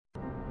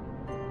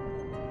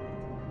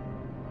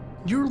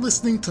You're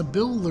listening to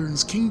Bill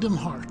Learns Kingdom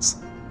Hearts,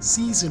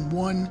 Season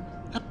 1,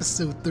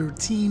 Episode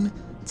 13,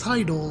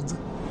 titled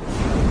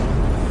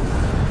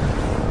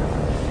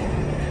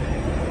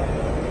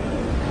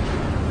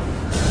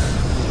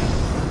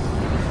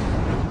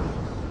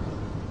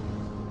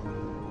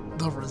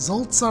The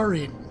Results Are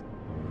In.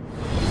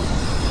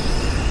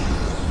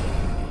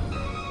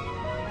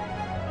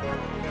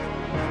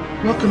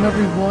 Welcome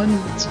everyone,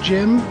 it's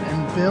Jim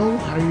and Bill.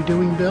 How are you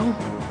doing, Bill?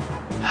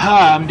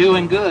 Hi, I'm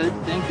doing good,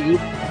 thank you.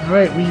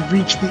 Alright, we've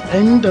reached the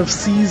end of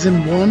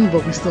Season 1,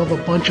 but we still have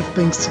a bunch of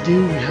things to do.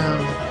 We have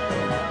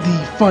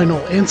the final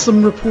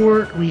Ansem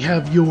report, we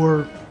have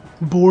your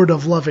Board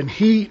of Love and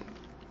Hate,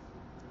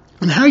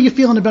 and how are you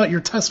feeling about your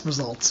test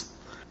results?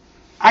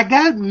 I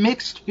got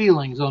mixed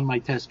feelings on my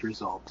test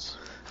results.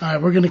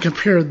 Alright, we're going to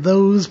compare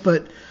those,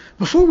 but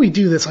before we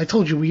do this, I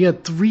told you we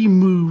had 3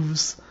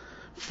 moves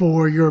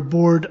for your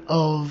Board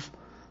of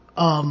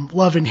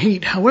Love and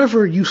Hate.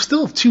 However, you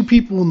still have 2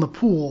 people in the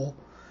pool,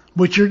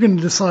 which you're going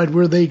to decide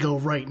where they go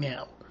right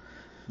now.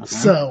 Okay.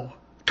 So,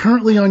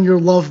 currently on your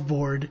love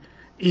board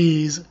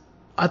is,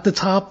 at the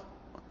top,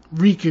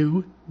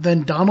 Riku,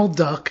 then Donald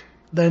Duck,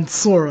 then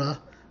Sora,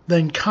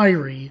 then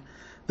Kairi,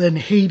 then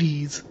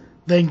Hades,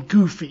 then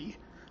Goofy.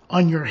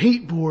 On your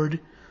hate board,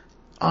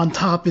 on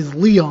top is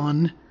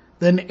Leon,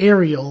 then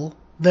Ariel,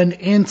 then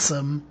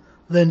Ansem,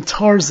 then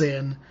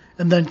Tarzan,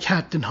 and then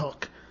Captain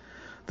Hook.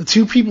 The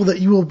 2 people that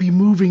you will be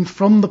moving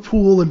from the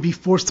pool and be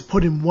forced to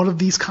put in one of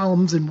these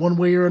columns in one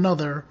way or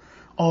another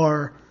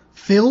are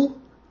Phil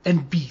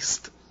and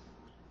Beast.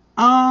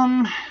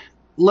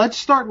 Let's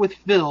start with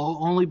Phil,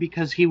 only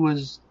because he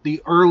was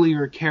the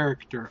earlier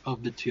character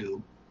of the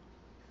 2.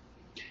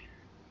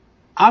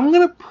 I'm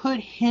going to put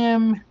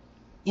him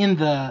in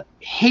the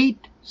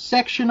hate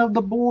section of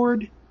the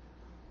board,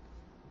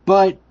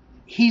 but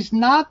he's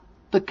not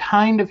the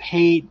kind of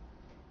hate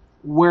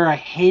where I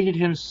hated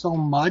him so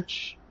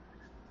much.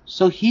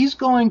 So he's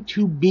going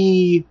to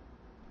be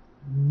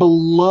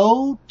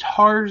below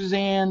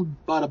Tarzan,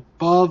 but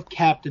above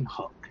Captain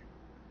Hook.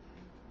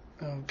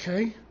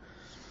 Okay.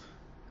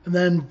 And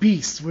then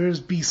Beast.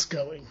 Where's Beast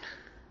going?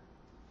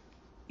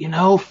 You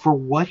know, for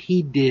what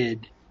he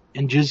did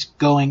and just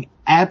going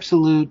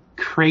absolute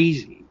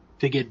crazy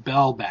to get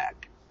Belle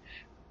back,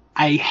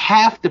 I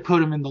have to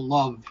put him in the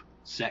love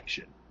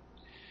section.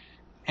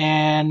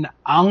 And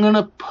I'm going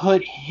to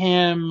put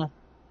him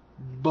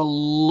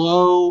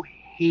below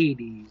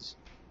Hades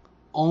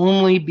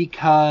only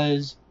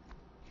because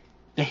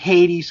the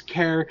Hades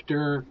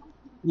character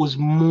was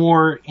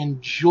more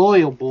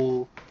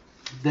enjoyable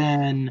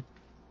than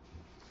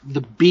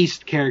the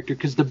Beast character,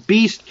 because the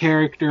Beast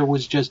character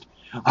was just,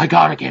 I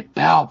gotta get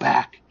Belle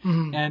back.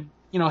 Mm-hmm. And,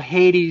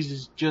 Hades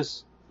is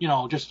just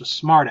a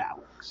smart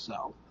aleck,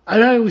 so.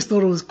 I always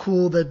thought it was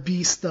cool that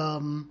Beast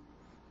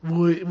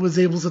was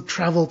able to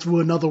travel through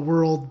another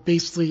world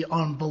basically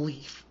on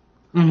belief.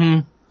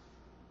 Mm-hmm.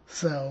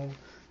 So,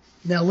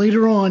 now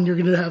later on you're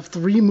going to have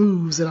 3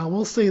 moves, and I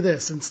will say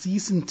this, in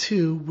Season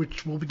 2,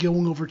 which we'll be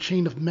going over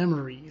Chain of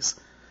Memories,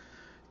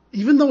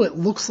 even though it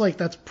looks like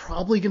that's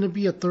probably going to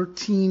be a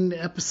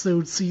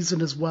 13-episode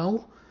season as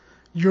well,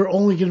 you're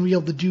only going to be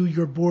able to do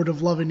your Board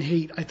of Love and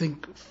Hate, I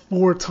think,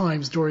 4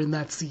 times during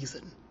that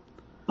season.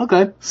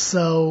 Okay.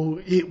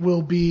 So it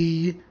will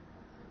be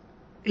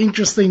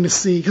interesting to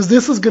see, because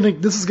this is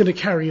gonna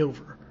carry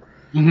over.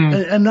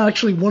 Mm-hmm. And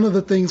actually, one of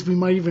the things, we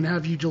might even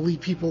have you delete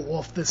people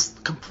off this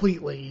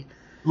completely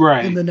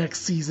in the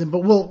next season,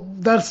 but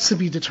that's to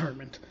be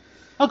determined.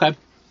 Okay.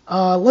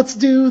 Let's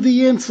do the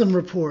Ansem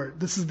report.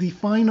 This is the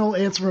final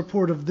Ansem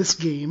report of this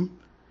game.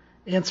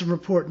 Ansem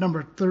report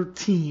number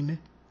 13.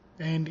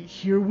 And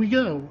here we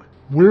go.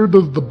 Where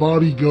does the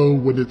body go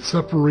when it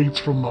separates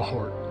from the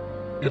heart?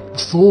 If the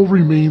soul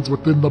remains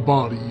within the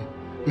body,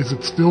 is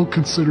it still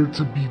considered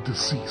to be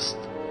deceased?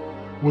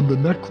 When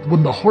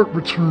the heart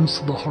returns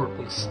to the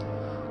heartless,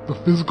 the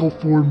physical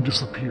form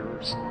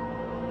disappears.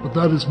 But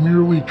that is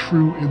merely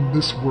true in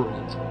this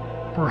world.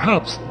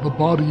 Perhaps the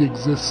body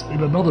exists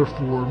in another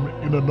form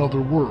in another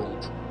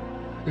world.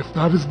 If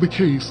that is the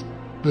case,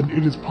 then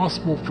it is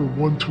possible for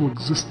one to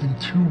exist in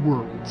 2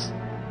 worlds.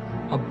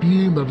 A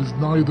being that is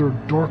neither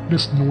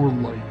darkness nor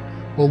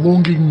light,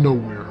 belonging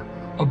nowhere,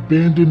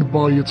 abandoned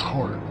by its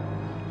heart,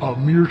 a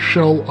mere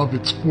shell of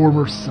its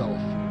former self.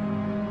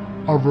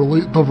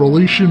 The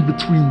relation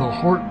between the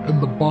heart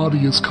and the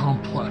body is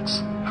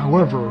complex.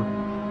 However,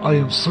 I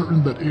am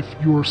certain that if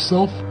your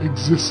self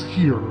exists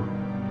here,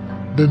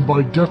 then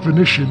by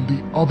definition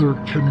the other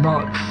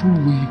cannot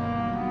truly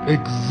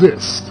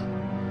exist.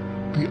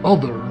 The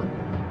other,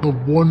 the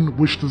one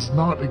which does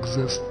not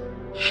exist,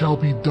 shall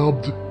be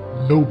dubbed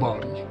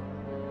nobody.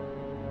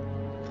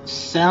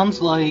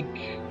 Sounds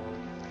like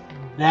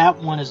that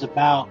one is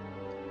about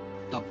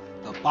the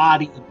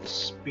body and the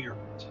spirit.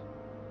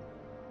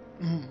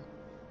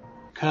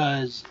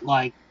 Because,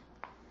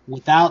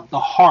 without the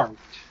heart,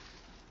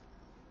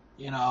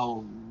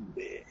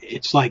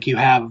 it's like you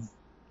have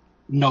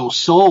no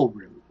soul,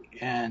 really.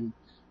 And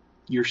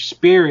your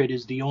spirit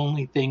is the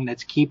only thing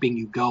that's keeping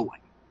you going.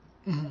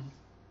 Mm-hmm.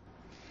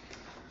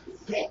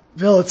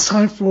 Bill, it's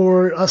time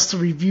for us to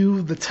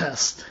review the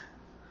test.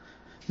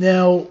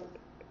 Now,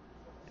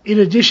 in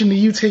addition to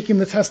you taking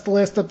the test the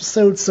last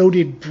episode, so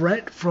did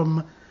Brett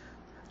from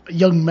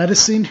Young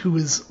Medicine, who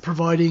is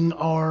providing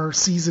our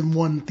Season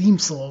 1 theme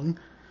song.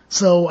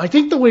 So I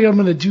think the way I'm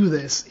going to do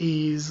this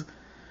is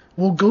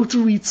we'll go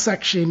through each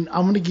section.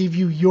 I'm going to give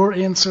you your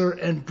answer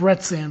and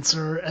Brett's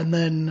answer, and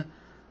then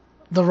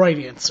the right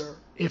answer.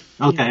 If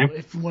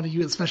one of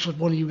you, especially if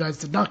one of you guys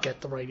did not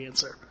get the right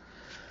answer.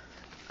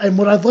 And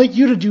what I'd like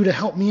you to do to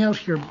help me out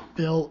here,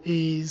 Bill,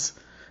 is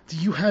do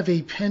you have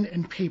a pen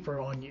and paper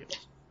on you?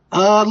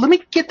 Let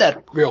me get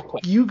that real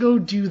quick. You go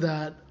do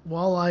that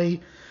while I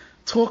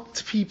talk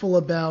to people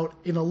about,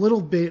 in a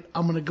little bit,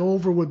 I'm going to go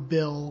over with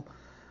Bill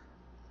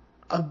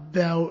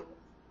about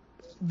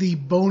the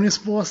bonus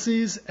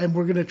bosses, and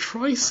we're going to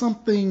try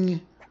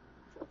something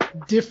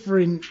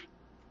different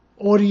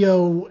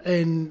audio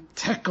and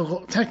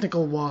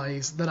technical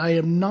wise that I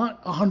am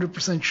not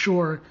 100%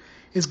 sure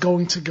is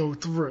going to go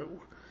through.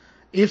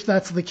 If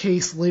that's the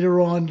case, later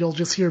on you'll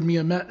just hear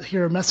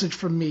a message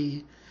from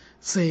me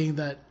saying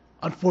that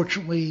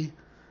unfortunately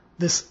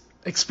this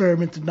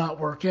experiment did not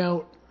work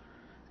out,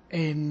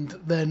 and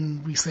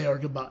then we say our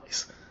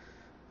goodbyes.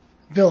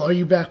 Bill, are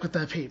you back with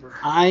that paper?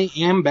 I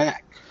am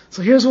back.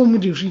 So here's what I'm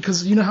going to do,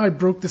 because you know how I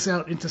broke this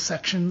out into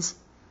sections?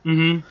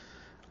 Mm-hmm.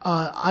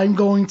 I'm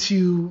going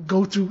to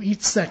go through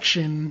each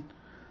section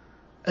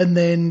and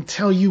then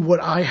tell you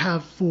what I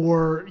have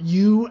for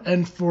you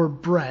and for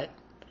Brett.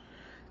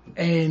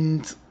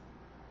 And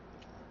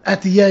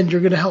at the end, you're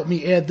going to help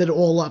me add that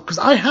all up. Because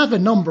I have a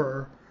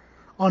number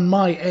on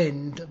my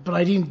end, but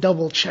I didn't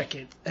double check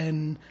it.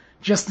 And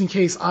just in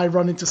case I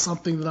run into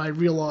something that I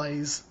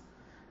realize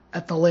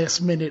at the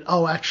last minute,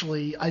 oh,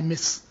 actually, I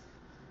miswrote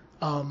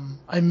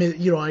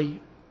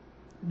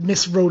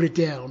it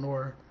down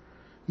or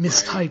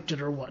mistyped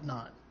it or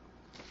whatnot.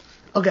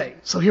 Okay,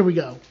 so here we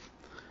go.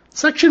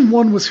 Section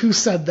 1 was Who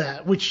Said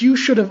That, which you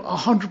should have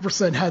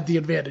 100% had the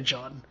advantage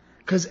on,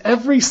 because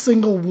every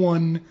single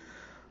one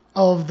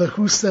of the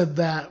Who Said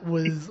That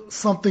was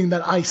something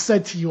that I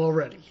said to you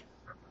already.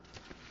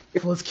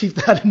 So let's keep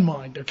that in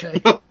mind,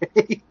 okay?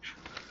 Okay.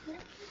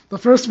 The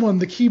first one,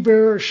 the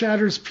Keybearer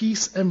shatters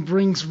peace and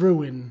brings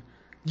ruin.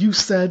 You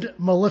said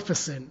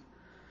Maleficent.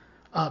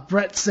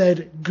 Brett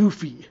said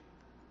Goofy.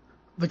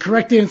 The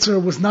correct answer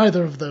was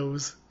neither of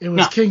those. It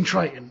was King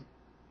Triton.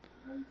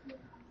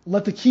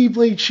 Let the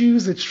Keyblade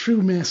choose its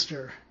true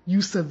master.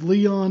 You said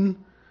Leon.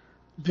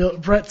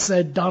 Brett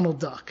said Donald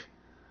Duck.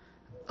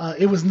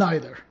 It was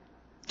neither.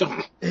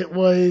 It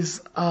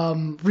was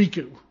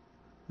Riku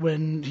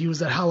when he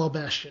was at Hollow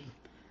Bastion.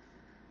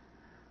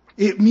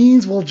 It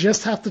means we'll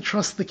just have to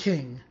trust the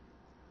king.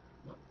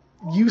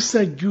 You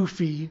said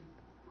Goofy.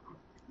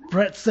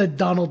 Brett said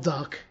Donald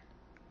Duck.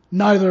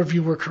 Neither of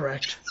you were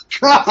correct.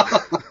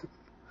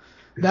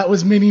 That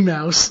was Minnie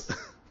Mouse.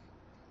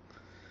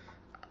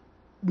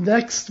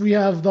 Next, we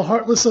have the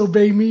Heartless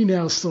Obey Me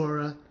Now,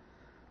 Sora.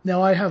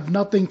 Now I have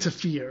nothing to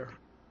fear.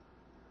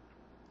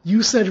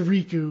 You said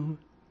Riku.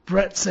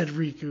 Brett said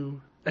Riku.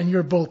 And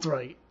you're both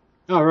right.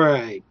 All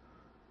right.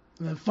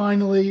 And then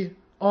finally,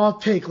 Aw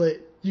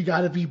Piglet, you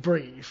gotta be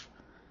brave.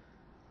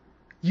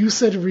 You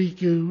said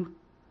Riku.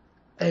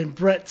 And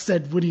Brett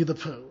said Winnie the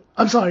Pooh.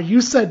 I'm sorry, you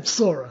said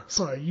Sora.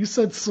 You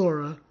said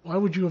Sora. Why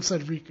would you have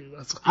said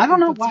Riku? I don't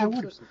know why I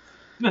would have.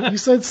 You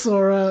said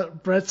Sora,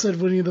 Brett said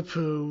Winnie the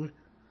Pooh,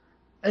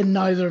 and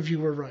neither of you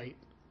were right.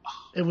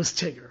 It was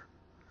Tigger.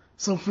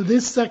 So for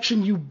this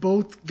section, you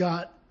both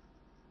got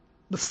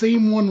the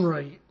same one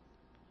right,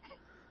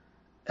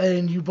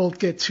 and you both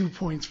get 2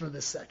 points for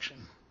this section.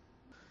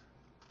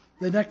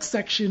 The next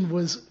section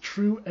was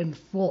True and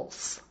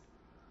False.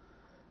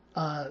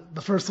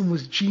 The first one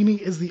was Genie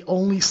is the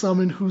only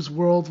summon whose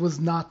world was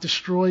not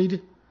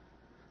destroyed.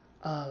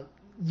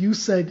 You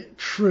said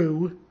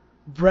true.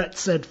 Brett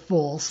said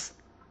false.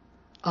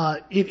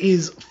 It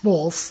is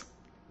false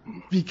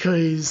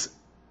because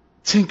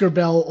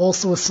Tinkerbell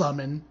also a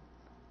summon,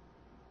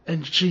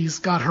 and she's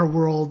got her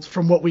world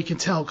from what we can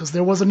tell, because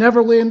there was a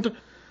Neverland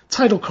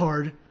title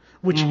card,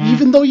 which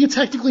even though you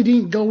technically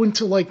didn't go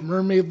into like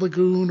Mermaid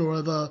Lagoon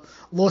or the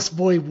Lost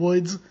Boy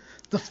Woods,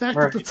 the fact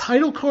that the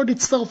title card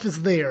itself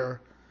is there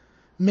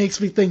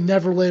makes me think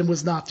Neverland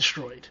was not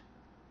destroyed.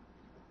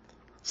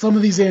 Some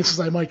of these answers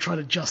I might try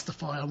to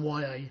justify on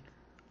why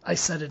I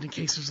said it in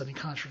case there's any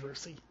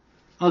controversy.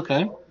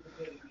 Okay.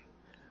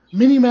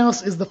 Minnie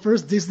Mouse is the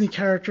first Disney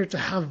character to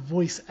have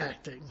voice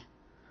acting.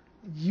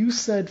 You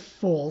said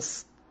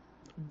false.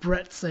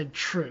 Brett said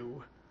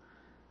true.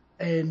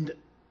 And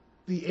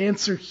the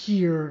answer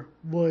here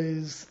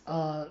was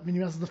Minnie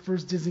Mouse is the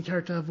first Disney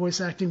character to have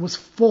voice acting was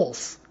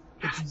false.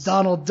 It's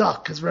Donald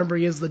Duck, because remember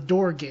he has the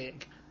door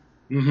gag.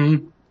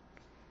 Mm-hmm.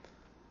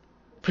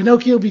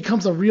 Pinocchio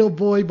becomes a real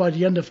boy by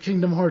the end of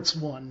Kingdom Hearts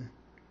 1.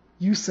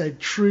 You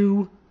said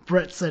true.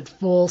 Brett said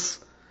false.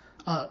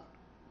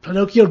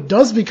 Pinocchio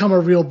does become a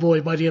real boy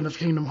by the end of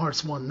Kingdom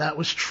Hearts 1. That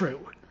was true.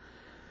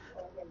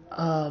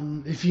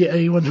 If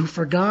anyone who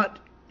forgot,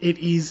 it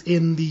is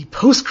in the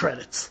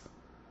post-credits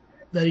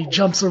that he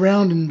jumps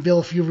around, and Bill,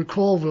 if you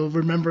recall, will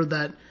remember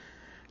that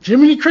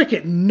Jiminy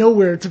Cricket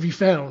nowhere to be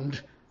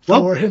found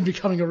for him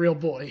becoming a real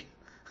boy.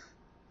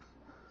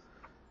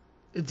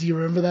 Do you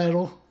remember that at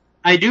all?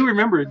 I do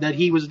remember that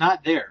he was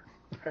not there.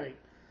 Right.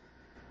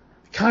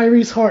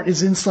 Kyrie's heart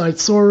is inside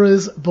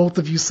Sora's. Both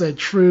of you said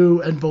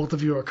true, and both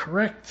of you are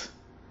correct.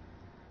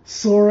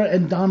 Sora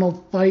and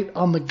Donald fight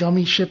on the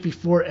gummy ship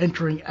before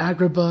entering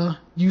Agrabah.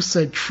 You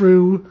said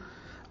true.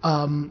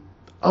 And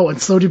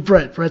so did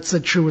Brett. Brett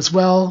said true as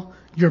well.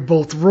 You're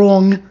both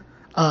wrong.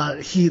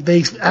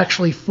 They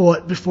actually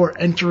fought before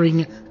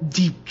entering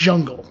Deep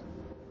Jungle.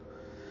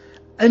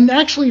 And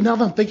actually, now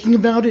that I'm thinking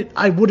about it,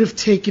 I would have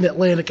taken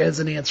Atlantic as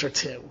an answer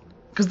too.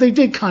 Because they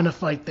did kind of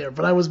fight there,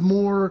 but I was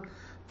more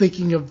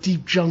thinking of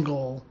Deep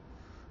Jungle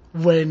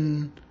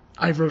when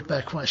I wrote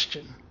that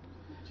question.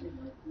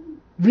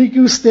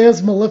 Riku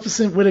stabs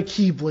Maleficent with a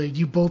Keyblade.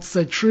 You both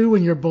said true,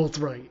 and you're both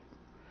right.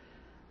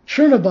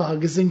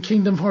 Chernabog is in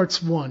Kingdom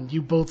Hearts 1.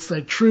 You both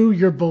said true,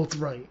 you're both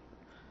right.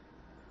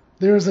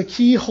 There is a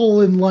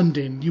keyhole in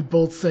London. You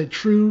both said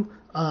true,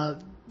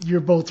 you're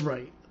both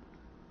right.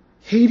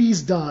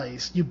 Hades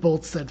dies. You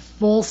both said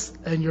false,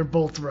 and you're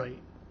both right.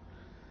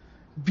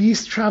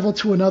 Beast travel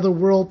to another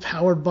world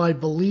powered by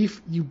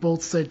belief. You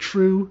both said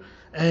true,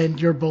 and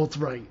you're both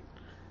right.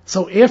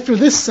 So after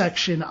this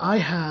section, I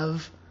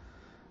have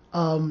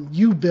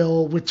you,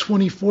 Bill, with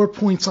 24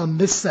 points on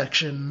this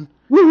section,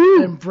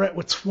 and Brett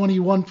with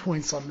 21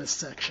 points on this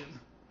section.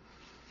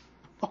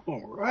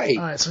 All right.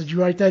 All right, so did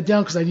you write that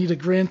down? Because I need a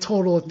grand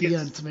total at the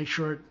end to make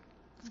sure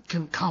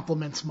it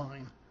complements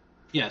mine.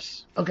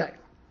 Yes. Okay.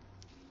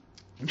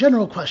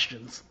 General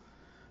questions.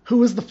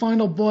 Who is the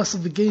final boss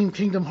of the game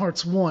Kingdom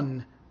Hearts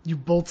 1? You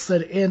both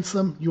said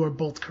Ansem. You are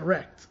both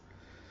correct.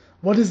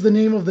 What is the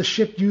name of the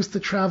ship used to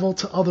travel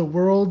to other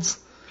worlds?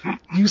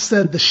 You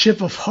said the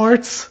Ship of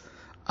Hearts.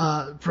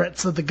 Brett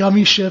said the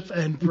Gummy Ship,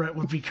 and Brett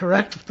would be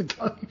correct with the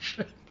Gummy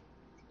Ship.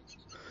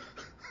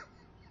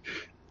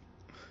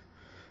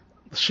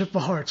 The Ship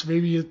of Hearts.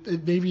 Maybe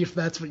if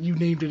that's what you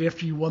named it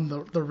after you won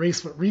the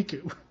race with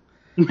Riku.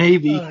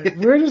 Maybe. Right.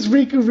 Where does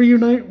Riku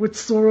reunite with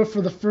Sora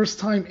for the first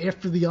time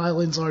after the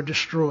islands are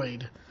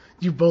destroyed?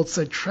 You both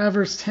said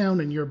Traverse Town,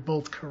 and you're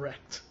both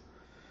correct.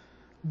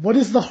 What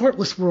is the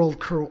Heartless World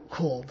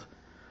called?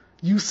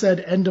 You said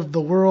End of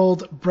the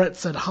World. Brett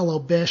said Hollow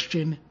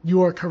Bastion.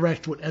 You are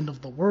correct with End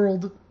of the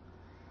World.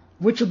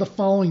 Which of the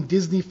following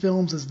Disney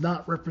films is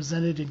not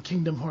represented in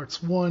Kingdom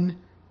Hearts 1?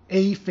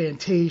 A.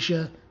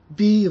 Fantasia.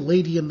 B.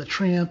 Lady and the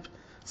Tramp.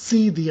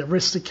 C. The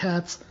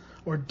Aristocats.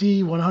 Or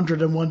D.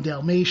 101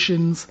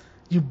 Dalmatians.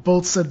 You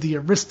both said the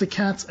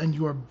Aristocats, and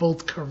you are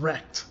both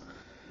correct.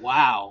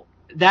 Wow.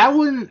 That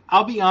one,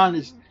 I'll be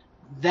honest,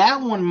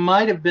 that one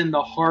might have been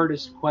the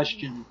hardest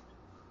question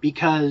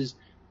because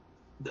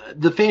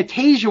the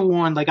Fantasia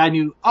one, like I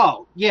knew,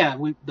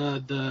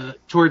 the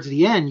towards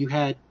the end you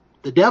had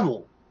the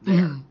devil there.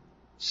 Mm.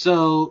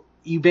 So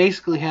you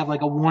basically have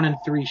like a 1 in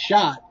 3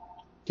 shot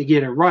to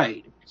get it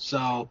right.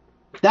 So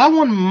that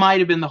one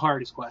might have been the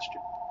hardest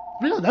question.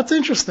 Yeah, that's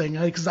interesting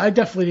because I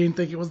definitely didn't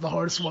think it was the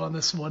hardest one on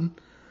this one.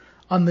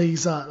 On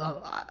these,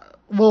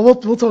 we'll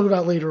talk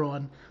about later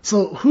on.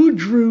 So, who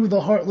drew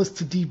the Heartless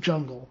to Deep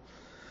Jungle?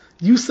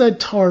 You said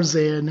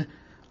Tarzan.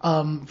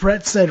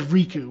 Brett said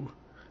Riku.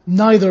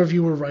 Neither of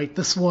you were right.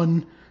 This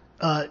one,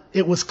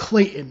 it was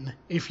Clayton.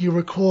 If you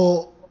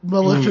recall,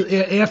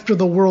 after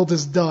the world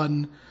is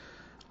done,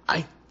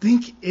 I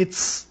think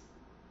it's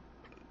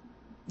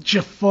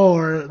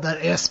Jafar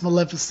that asked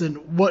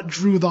Maleficent what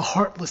drew the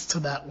Heartless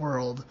to that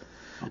world.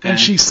 Okay. And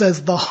she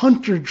says the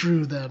hunter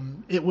drew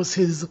them. It was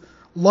his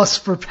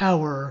lust for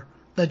power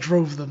that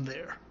drove them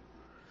there.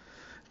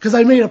 Because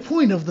I made a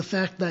point of the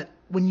fact that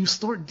when you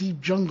start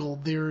Deep Jungle,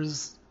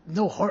 there's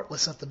no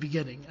Heartless at the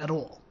beginning at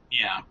all.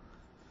 Yeah.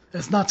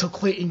 It's not till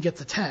Clayton gets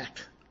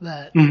attacked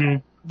that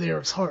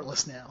there's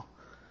Heartless now.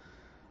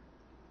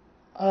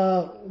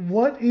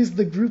 What is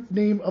the group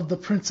name of the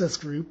princess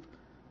group?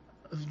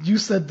 You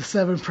said the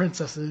 7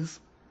 princesses.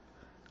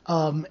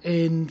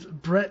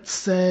 And Brett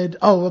said,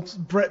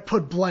 Brett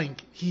put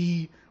blank.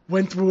 He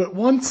went through it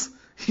once,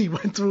 he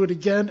went through it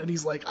again, and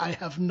he's like, I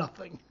have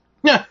nothing.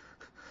 Yeah.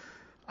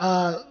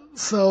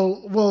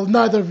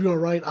 Neither of you are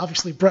right.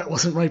 Obviously, Brett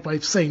wasn't right by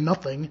saying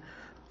nothing.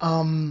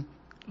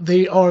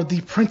 They are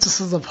the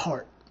Princesses of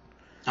Heart.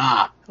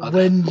 Okay.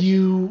 When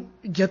you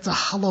get to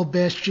Hollow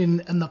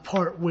Bastion and the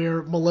part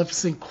where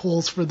Maleficent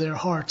calls for their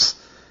hearts,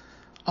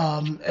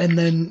 and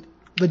then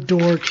the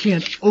door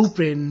can't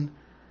open,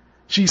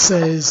 she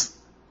says,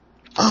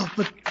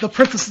 but the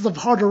Princesses of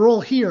Heart are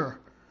all here.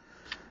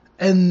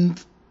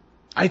 And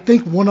I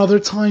think one other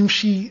time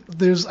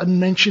there's a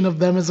mention of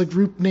them as a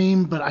group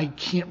name, but I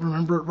can't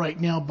remember it right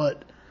now,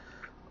 but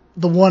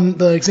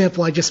the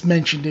example I just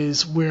mentioned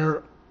is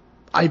where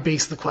I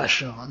based the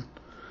question on.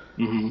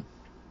 Mm-hmm.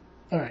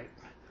 Alright.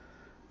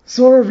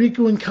 Sora,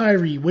 Riku, and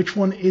Kairi, which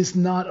one is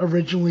not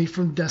originally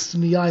from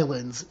Destiny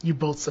Islands? You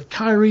both said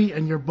Kairi,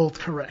 and you're both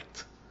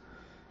correct.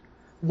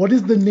 What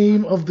is the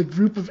name of the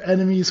group of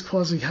enemies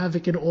causing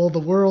havoc in all the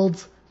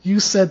worlds? You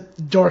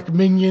said Dark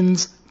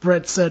Minions.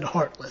 Brett said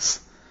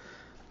Heartless.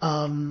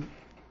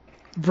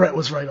 Brett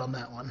was right on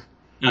that one.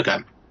 Okay.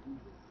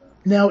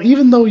 Now,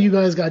 even though you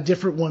guys got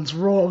different ones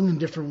wrong and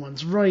different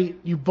ones right,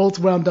 you both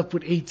wound up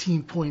with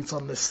 18 points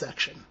on this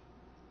section.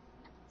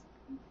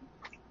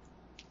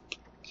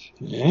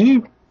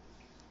 Okay.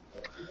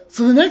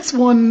 So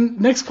the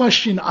next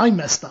question, I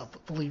messed up,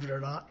 believe it or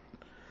not.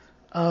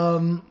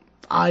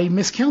 I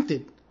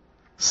miscounted.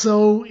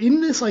 So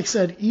in this, like I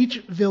said,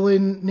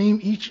 name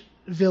each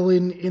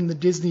villain in the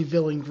Disney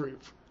villain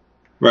group.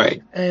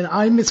 Right. And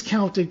I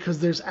miscounted because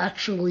there's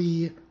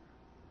actually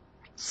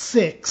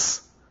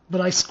 6, but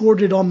I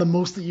scored it on the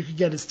most that you could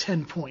get is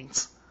 10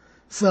 points.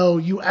 So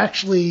you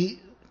actually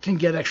can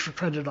get extra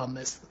credit on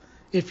this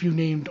if you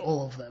named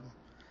all of them.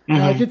 Mm-hmm.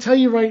 Now, I can tell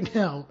you right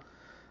now,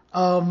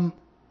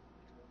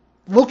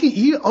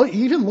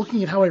 even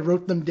looking at how I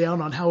wrote them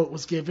down on how it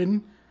was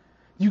given,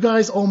 you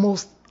guys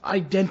almost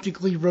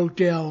identically wrote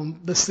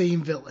down the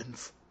same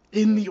villains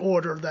in the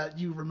order that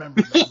you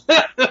remember them.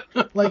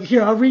 Like,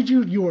 here, I'll read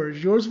you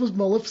yours. Yours was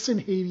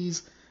Maleficent,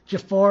 Hades,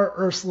 Jafar,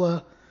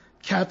 Ursula,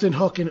 Captain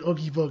Hook, and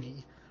Oogie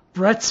Boogie.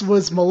 Brett's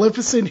was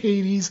Maleficent,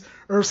 Hades,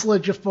 Ursula,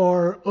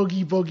 Jafar,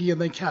 Oogie Boogie,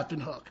 and then Captain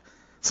Hook.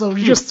 So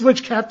you just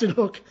switch Captain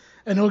Hook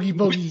and Oogie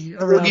Boogie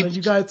around, and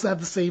you guys have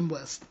the same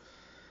list.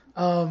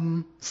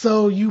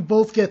 So you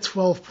both get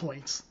 12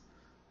 points.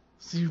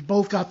 So you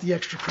both got the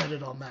extra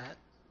credit on that.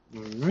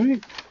 All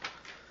right.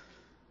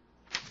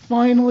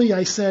 Finally,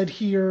 I said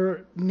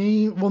here,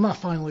 not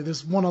finally,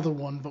 there's one other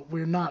one, but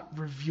we're not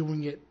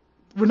reviewing it.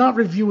 We're not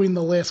reviewing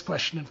the last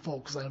question in full,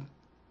 because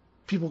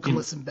people can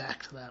listen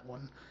back to that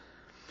one.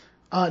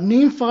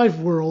 Name 5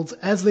 worlds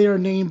as they are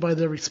named by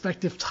their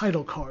respective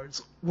title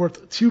cards,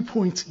 worth 2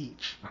 points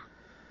each.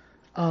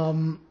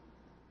 You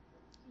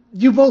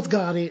both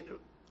got it.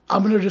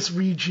 I'm going to just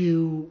read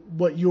you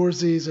what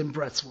yours is and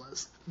Brett's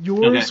was.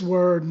 Yours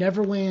were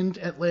Neverland,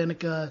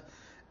 Atlantica,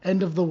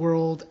 End of the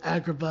World,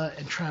 Agrabah,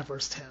 and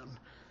Traverse Town.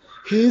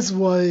 His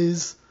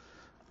was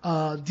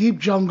Deep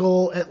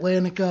Jungle,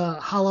 Atlantica,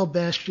 Hollow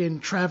Bastion,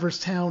 Traverse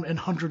Town, and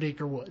 100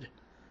 Acre Wood.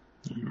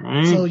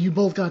 Right. So you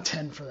both got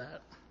 10 for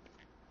that.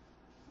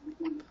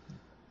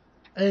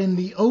 And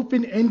the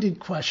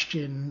open-ended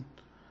question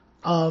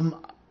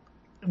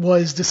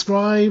was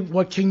describe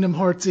what Kingdom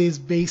Hearts is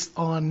based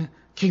on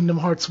Kingdom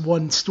Hearts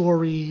 1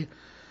 story.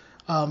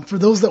 For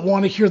those that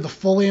want to hear the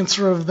full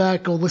answer of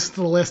that, go listen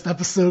to the last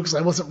episode because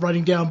I wasn't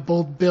writing down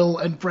both Bill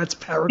and Brett's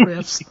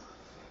paragraphs.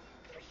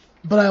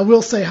 But I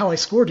will say how I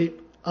scored it.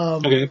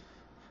 Funny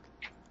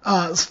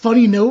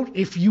note,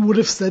 if you would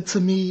have said to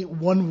me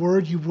one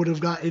word, you would have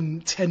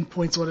gotten 10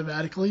 points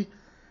automatically.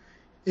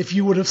 If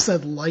you would have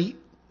said light,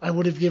 I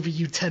would have given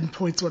you 10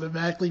 points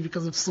automatically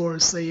because of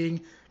Sora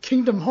saying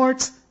Kingdom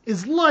Hearts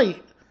is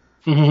light.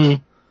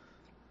 Mm-hmm.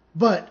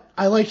 But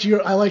I liked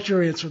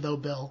your answer though,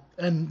 Bill,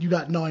 and you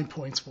got 9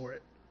 points for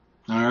it.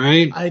 All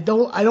right. I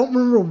don't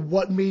remember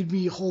what made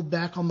me hold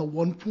back on the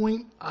 1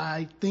 point.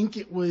 I think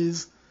it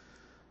was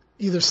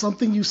either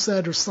something you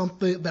said or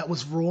something that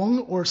was wrong,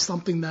 or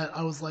something that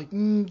I was like,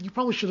 you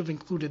probably should have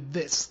included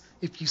this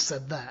if you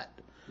said that.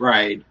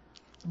 Right.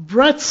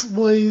 Brett's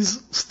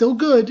was still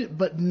good,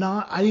 but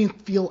I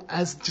didn't feel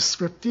as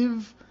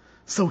descriptive,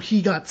 so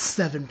he got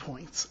 7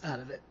 points out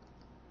of it.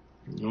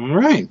 All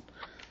right.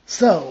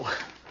 So,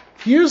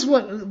 here's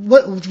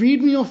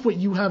read me off what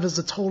you have as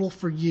a total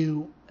for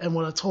you and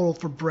what a total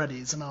for Brett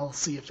is, and I'll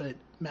see if it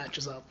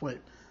matches up with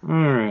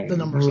the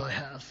numbers I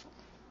have.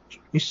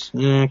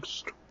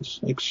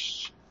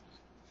 26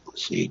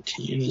 plus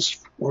 18 is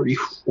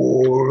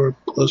 44,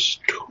 plus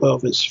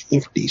 12 is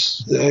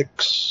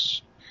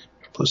 56,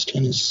 plus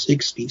 10 is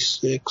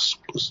 66,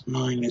 plus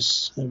 9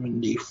 is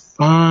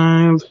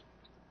 75,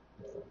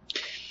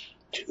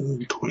 2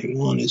 and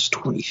 21 is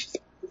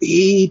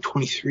 23,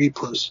 23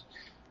 plus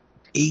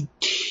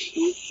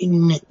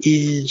 18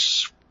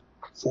 is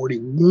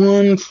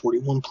 41,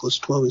 41 plus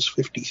 12 is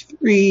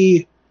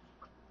 53,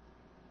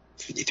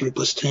 53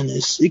 plus 10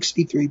 is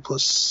 63,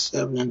 plus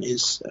 7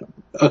 is 7.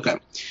 Okay.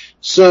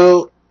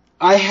 So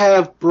I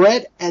have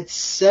Brett at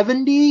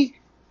 70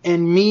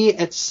 and me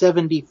at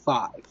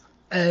 75.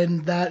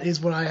 And that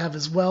is what I have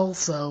as well,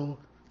 so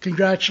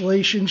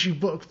congratulations to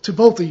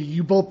both of you.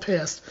 You both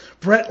passed.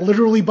 Brett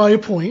literally by a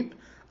point.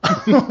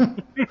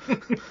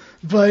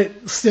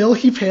 But still,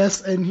 he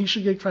passed, and he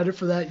should get credit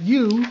for that.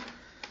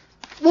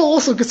 Well,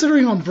 also,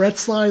 considering on Brett's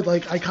side,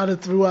 like, I kind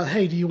of threw out,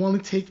 hey, do you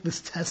want to take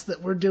this test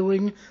that we're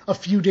doing a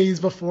few days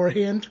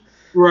beforehand?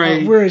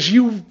 Right. Whereas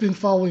you've been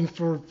following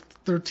for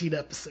 13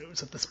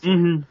 episodes at this point.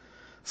 Mm-hmm.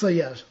 So,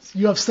 yeah,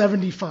 you have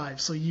 75,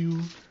 so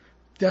you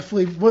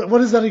definitely... What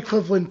is that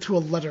equivalent to a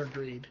letter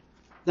grade?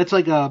 That's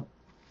like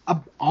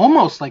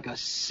almost like a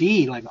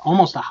C, like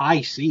almost a high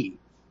C.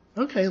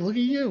 Okay, look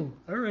at you.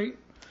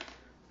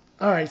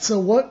 All right, so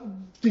what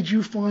did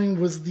you find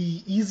was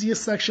the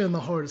easiest section and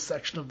the hardest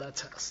section of that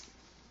test?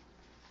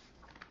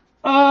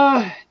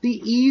 The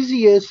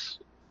easiest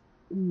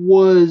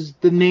was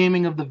the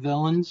naming of the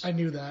villains. I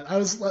knew that.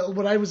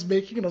 When I was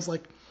making it, I was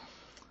like,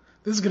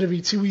 this is going to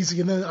be too easy.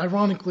 And then,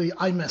 ironically,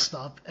 I messed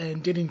up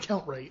and didn't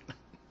count right.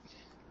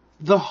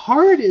 The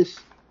hardest,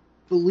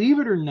 believe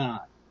it or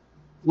not,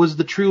 was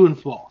the true and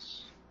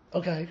false.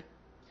 Okay.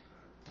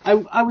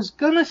 I was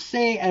gonna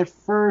say at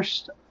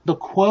first the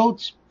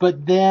quotes,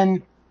 but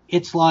then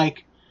it's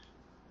like,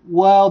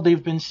 well,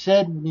 they've been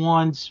said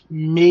once,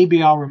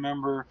 maybe I'll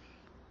remember.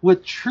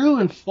 With true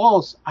and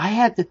false, I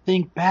had to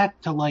think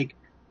back to like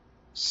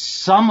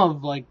some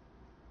of like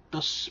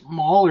the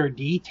smaller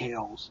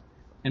details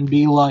and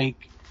be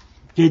like,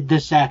 did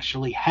this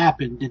actually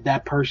happen? Did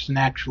that person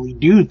actually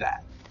do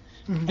that?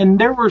 Mm-hmm. And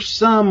there were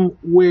some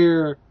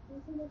where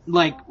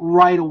like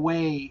right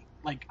away,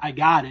 like I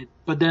got it,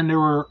 but then there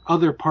were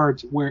other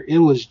parts where it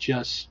was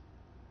just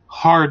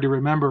hard to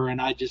remember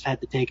and I just had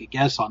to take a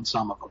guess on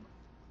some of them.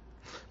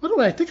 By the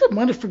way, I think I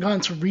might have forgotten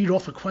to read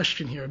off a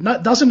question here.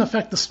 Doesn't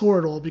affect the score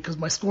at all because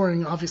my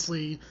scoring,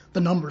 obviously, the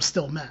numbers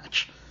still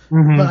match.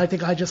 Mm-hmm. But I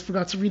think I just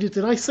forgot to read it.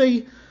 Did I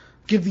say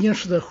give the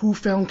answer to who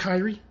found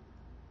Kyrie?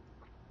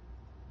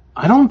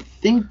 I don't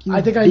think you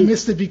I think I did.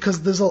 missed it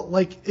because there's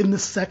in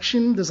this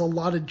section, there's a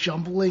lot of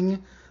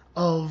jumbling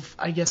of,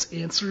 I guess,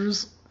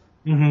 answers.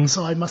 Mm-hmm.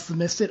 So I must have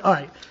missed it. All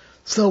right.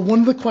 So one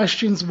of the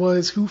questions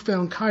was who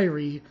found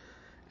Kyrie,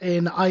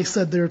 and I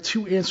said there are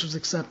two answers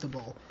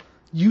acceptable.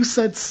 You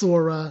said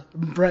Sora,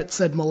 Brett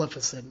said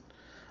Maleficent.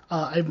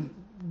 I'm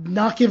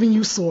not giving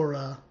you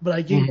Sora, but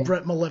I gave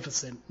Brett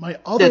Maleficent. My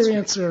other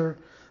answer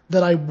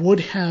that I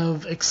would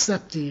have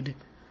accepted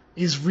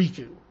is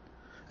Riku.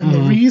 And the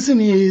reason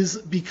is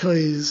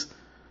because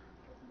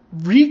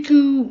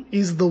Riku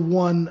is the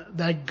one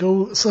that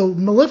goes... So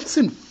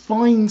Maleficent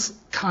finds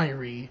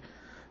Kyrie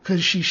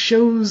because she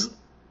shows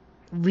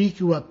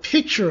Riku a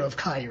picture of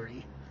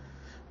Kyrie.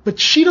 But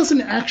she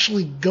doesn't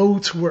actually go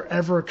to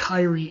wherever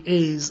Kyrie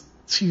is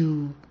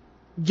to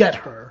get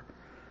her.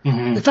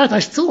 Mm-hmm. In fact, I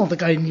still don't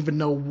think I even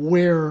know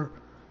where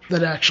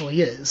that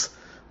actually is.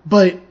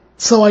 But,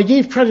 so I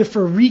gave credit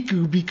for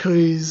Riku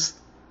because,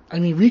 I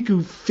mean,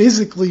 Riku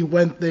physically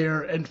went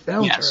there and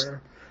found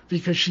her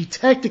because she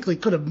technically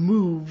could have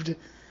moved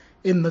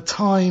in the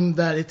time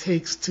that it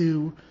takes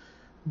to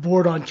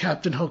board on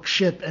Captain Hook's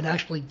ship and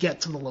actually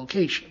get to the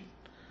location.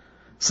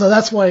 So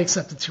that's why I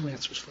accepted two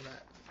answers for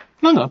that.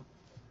 No.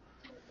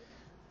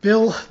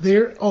 Bill,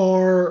 there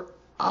are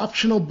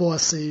optional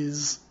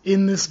bosses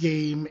in this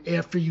game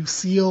after you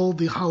seal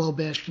the Hollow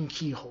Bastion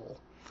keyhole.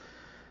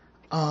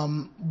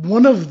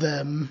 One of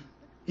them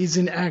is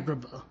in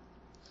Agrabah.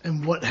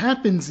 And what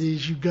happens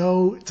is you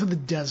go to the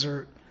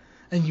desert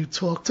and you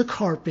talk to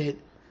Carpet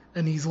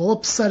and he's all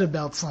upset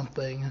about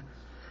something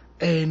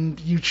and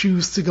you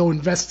choose to go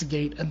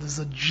investigate and there's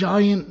a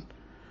giant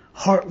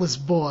heartless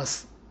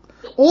boss.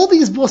 All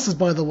these bosses,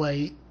 by the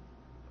way,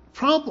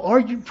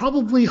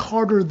 probably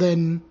harder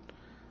than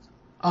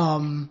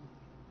Ansem.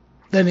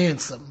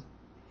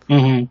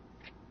 Mm-hmm.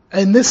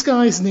 And this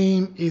guy's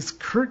name is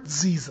Kurt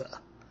Ziza.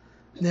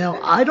 Now,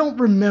 I don't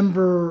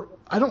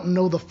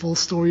know the full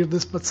story of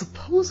this, but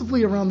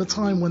supposedly around the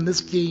time when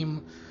this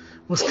game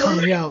was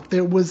coming out,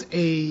 there was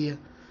a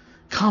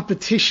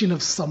competition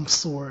of some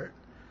sort,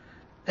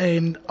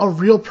 and a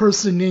real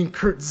person named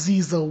Kurt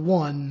Ziza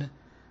won,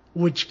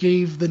 which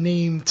gave the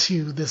name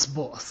to this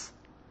boss.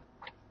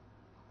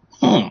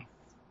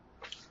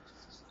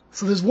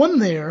 So there's one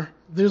there.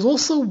 There's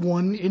also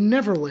one in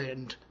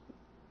Neverland.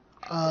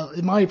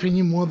 In my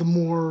opinion, one of the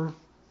more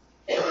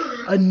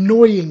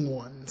annoying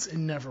ones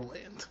in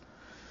Neverland.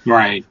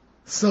 Right.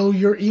 So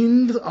you're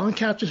on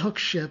Captain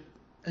Hook's ship,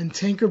 and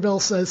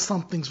Tinkerbell says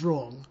something's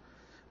wrong.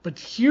 But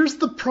here's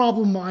the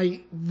problem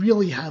I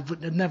really have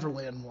with the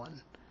Neverland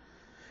one.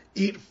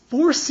 It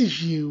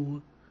forces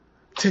you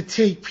to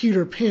take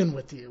Peter Pan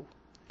with you.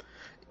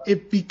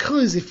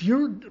 Because if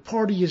your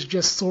party is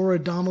just Sora,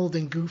 Donald,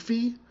 and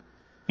Goofy,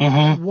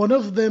 one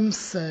of them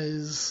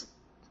says,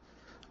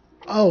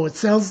 "Oh,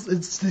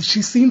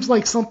 she seems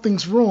like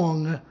something's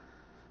wrong,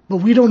 but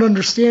we don't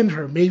understand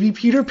her. Maybe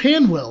Peter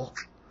Pan will."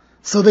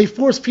 So they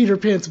force Peter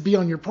Pan to be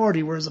on your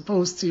party, whereas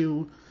opposed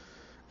to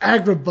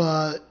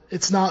Agrabah,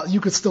 it's not. You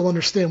could still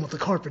understand what the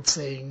Carpet's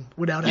saying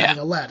without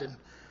having Aladdin.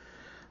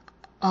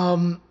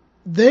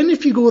 Then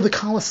if you go to the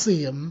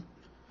Colosseum,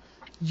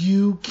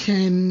 you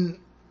can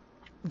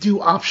do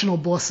optional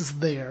bosses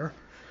there.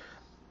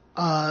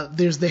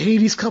 There's the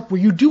Hades Cup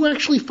where you do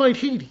actually fight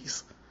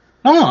Hades.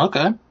 Oh,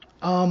 okay.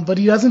 But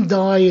he doesn't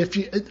die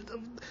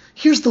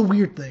here's the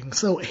weird thing.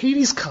 So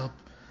Hades Cup,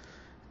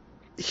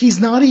 he's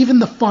not even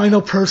the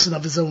final person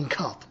of his own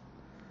cup.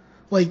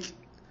 Like,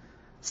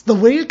 the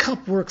way a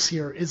cup works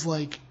here is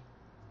like,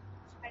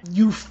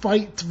 you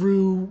fight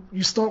through,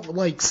 you start with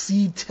like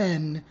seed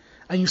 10,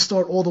 and you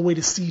start all the way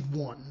to seed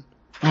 1.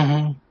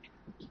 Mm-hmm.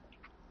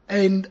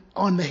 And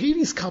on the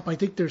Hades Cup, I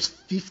think there's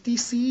 50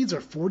 seeds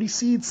or 40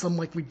 seeds, some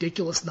like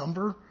ridiculous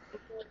number.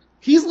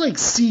 He's like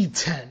seed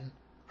 10.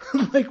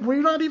 Like,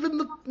 we're not even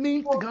the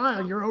main guy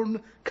on your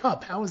own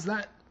cup. How is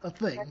that a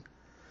thing?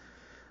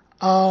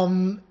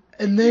 And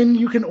then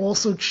you can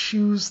also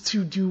choose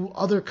to do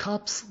other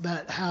cups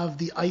that have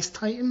the Ice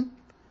Titan.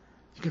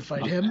 You can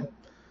fight him.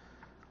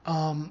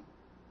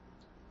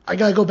 I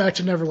gotta go back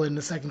to Neverland in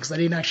a second because I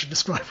didn't actually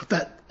describe what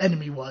that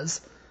enemy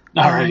was.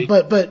 All right.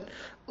 But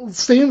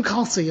same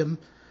Coliseum,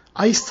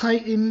 Ice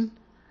Titan,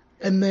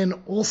 and then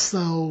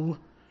also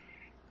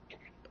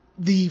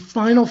the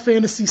Final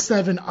Fantasy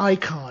VII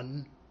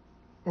icon,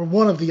 or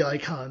one of the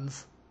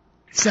icons,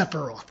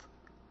 Sephiroth.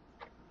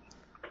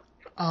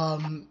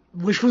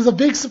 Which was a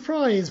big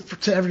surprise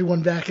to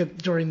everyone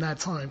during that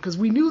time, because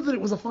we knew that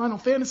it was a Final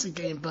Fantasy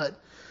game, but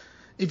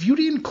if you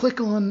didn't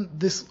click on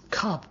this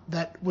cup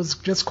that was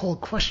just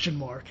called question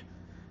mark,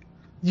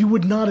 you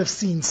would not have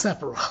seen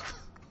Sephiroth.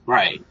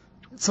 Right.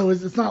 So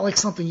it's not like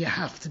something you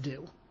have to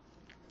do.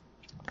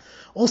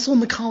 Also in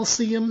the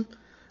Coliseum,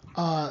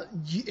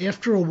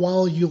 after a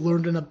while you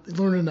learn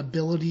an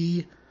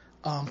ability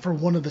for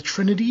one of the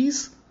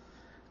Trinities.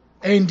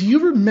 And do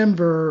you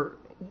remember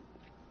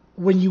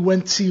when you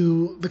went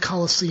to the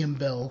Coliseum,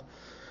 Bill?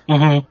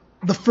 Mm-hmm.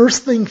 The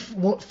first thing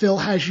Phil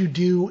has you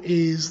do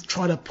is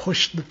try to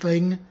push the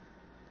thing,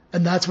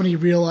 and that's when he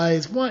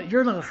realized, what,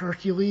 you're not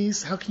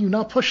Hercules, how can you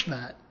not push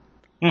that?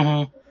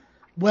 Mm-hmm.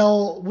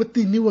 Well, with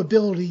the new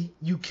ability,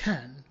 you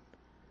can.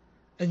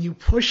 And you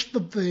push the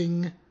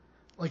thing,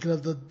 like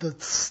the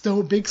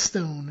stone, big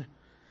stone,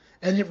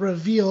 and it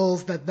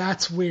reveals that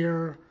that's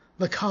where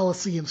the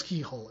Coliseum's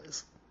keyhole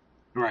is.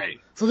 Right.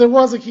 So there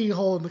was a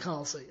keyhole in the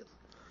Coliseum.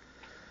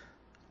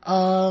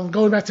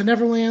 Going back to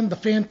Neverland, the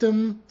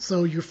Phantom.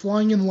 So you're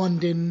flying in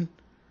London,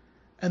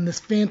 and this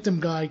Phantom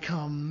guy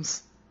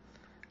comes,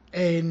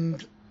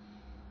 and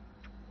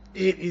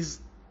it is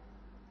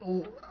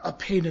a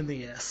pain in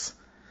the ass.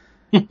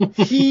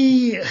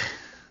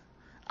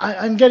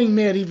 I'm getting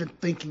mad even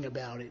thinking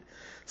about it.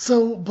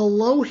 So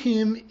below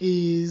him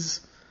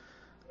is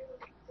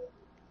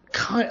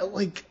kind of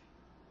like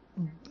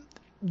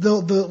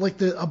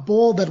a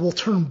ball that will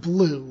turn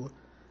blue,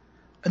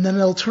 and then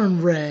it'll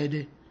turn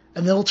red,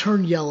 and then it'll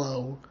turn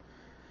yellow.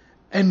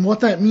 And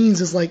what that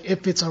means is, like,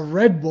 if it's a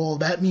red ball,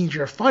 that means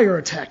your fire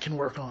attack can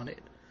work on it.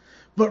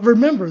 But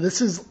remember,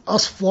 this is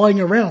us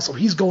flying around, so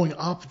he's going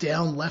up,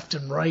 down, left,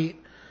 and right.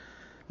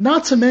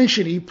 Not to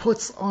mention, he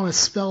puts on a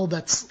spell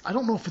that's, I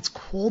don't know if it's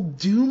called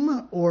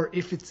Doom, or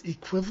if it's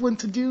equivalent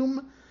to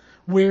Doom,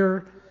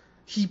 where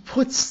he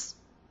puts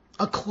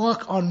a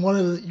clock on one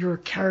of your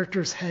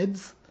character's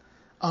heads,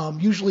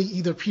 usually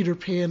either Peter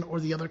Pan or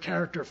the other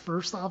character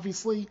first,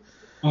 obviously,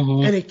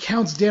 and it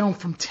counts down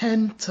from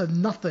 10 to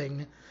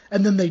nothing,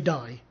 and then they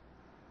die.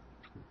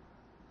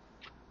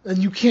 And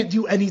you can't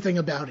do anything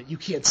about it. You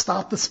can't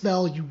stop the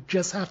spell, you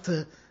just have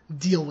to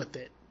deal with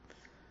it.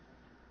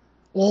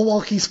 All while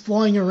he's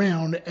flying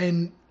around,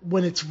 and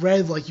when it's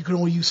red, like, you can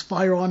only use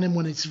fire on him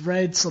when it's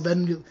red, so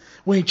then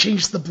when he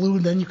changes to blue,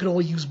 then you can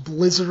only use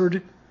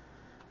blizzard.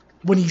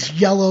 When he's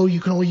yellow, you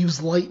can only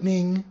use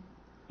lightning.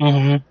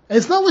 And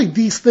it's not like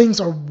these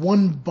things are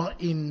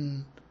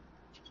one-button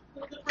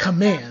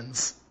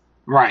commands.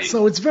 Right.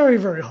 So it's very,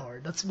 very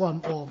hard. That's all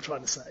I'm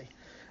trying to say.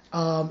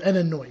 And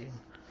annoying.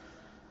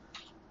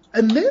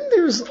 And then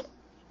there's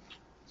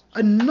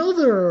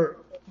another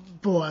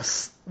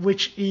boss,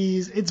 which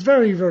is, it's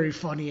very, very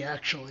funny,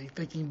 actually,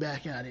 thinking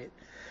back at it.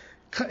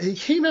 It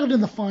came out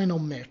in the final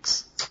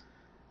mix.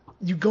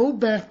 You go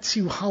back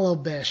to Hollow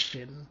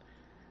Bastion,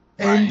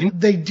 and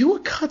they do a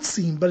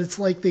cutscene, but it's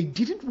like they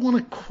didn't want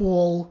to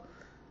call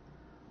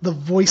the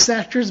voice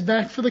actors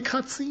back for the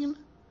cutscene.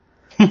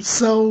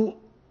 So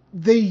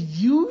they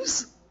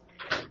use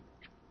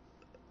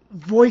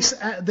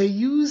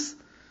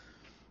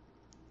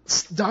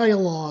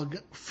dialogue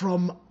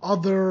from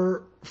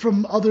other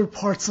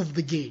parts of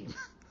the game.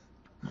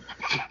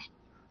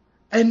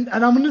 And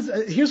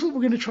here's what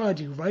we're gonna try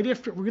to do. Right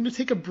after, we're gonna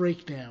take a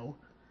break now.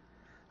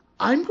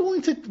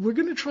 We're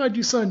gonna try to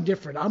do something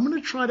different. I'm gonna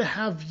try to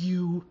have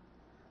you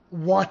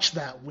watch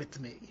that with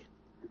me.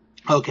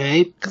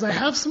 Okay. Because I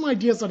have some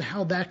ideas on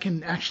how that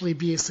can actually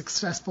be a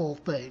successful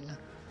thing.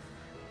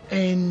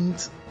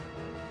 And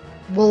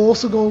we'll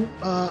also go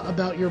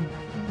about your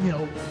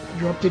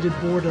updated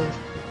board of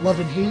Love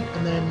and Hate,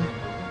 and then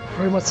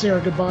pretty much say our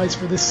goodbyes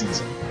for this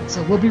season.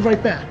 So we'll be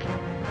right back.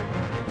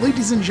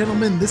 Ladies and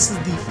gentlemen, this is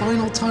the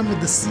final time of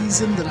the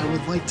season that I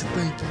would like to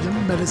thank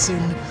Young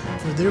Medicine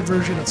for their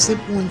version of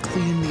Simple and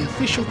Clean, the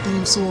official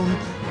theme song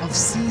of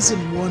Season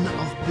 1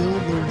 of Bill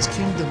Learns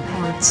Kingdom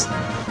Hearts.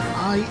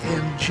 I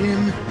am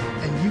Jim,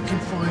 and you can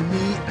find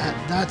me at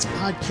That's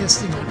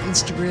Podcasting on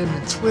Instagram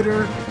and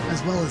Twitter,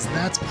 as well as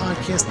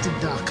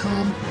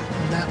that'spodcasting.com,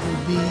 and that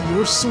will be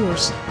your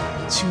source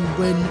to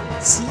when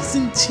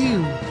Season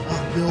 2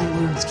 of Bill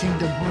Learns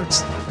Kingdom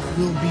Hearts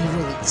will be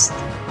released.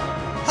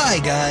 Hi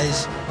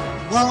guys!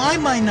 While I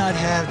might not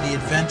have the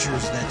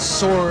adventures that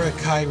Sora,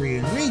 Kairi,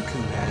 and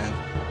Riku have,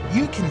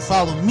 you can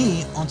follow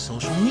me on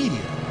social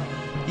media.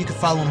 You can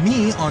follow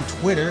me on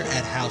Twitter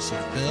at House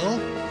of Bill,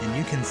 and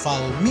you can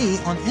follow me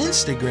on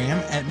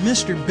Instagram at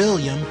Mr.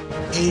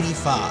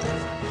 Billiam85.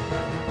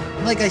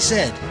 Like I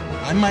said,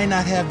 I might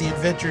not have the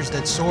adventures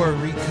that Sora,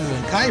 Riku,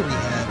 and Kairi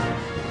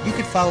have. You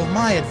can follow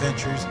my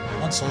adventures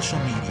on social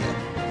media.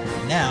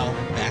 Now,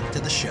 back to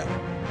the show.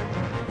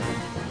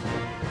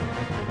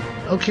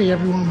 Okay,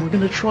 everyone, we're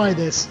going to try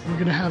this. We're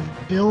going to have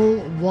Bill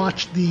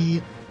watch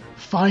the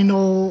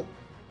final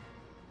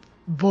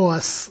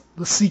boss,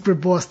 the secret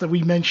boss that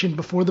we mentioned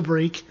before the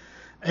break,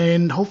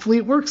 and hopefully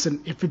it works.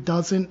 And if it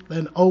doesn't,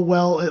 then oh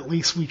well, at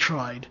least we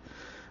tried.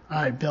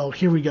 Alright, Bill,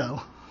 here we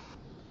go.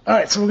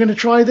 Alright, so we're going to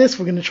try this.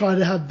 We're going to try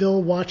to have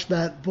Bill watch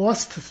that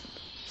boss to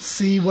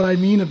see what I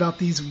mean about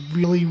these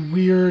really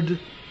weird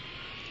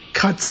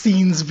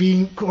cutscenes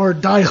being, or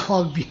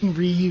dialogue being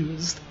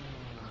reused.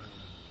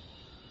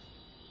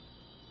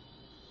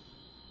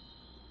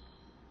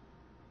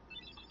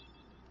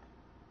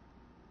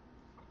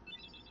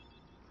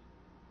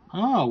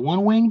 Oh,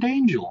 one-winged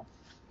angel.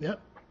 Yep.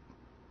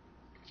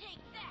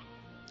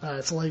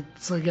 Alright,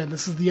 so again,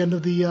 this is the end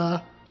of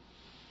the,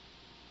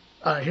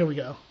 Alright, here we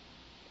go.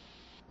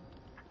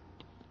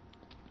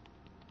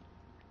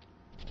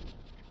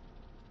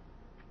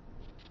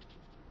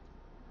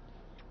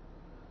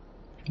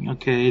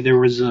 Okay, there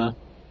was a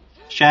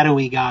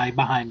shadowy guy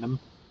behind him.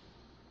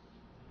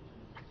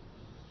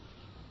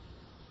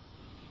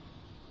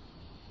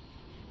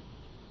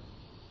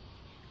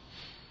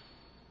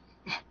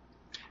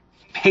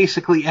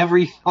 Basically,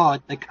 every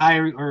thought that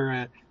Kairi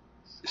or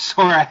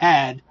Sora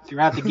had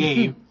throughout the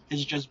game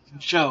is just been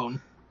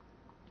shown.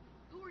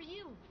 Who are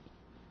you?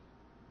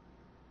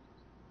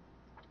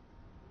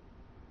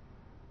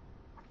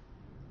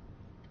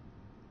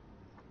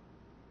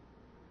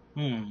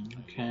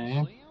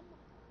 Okay.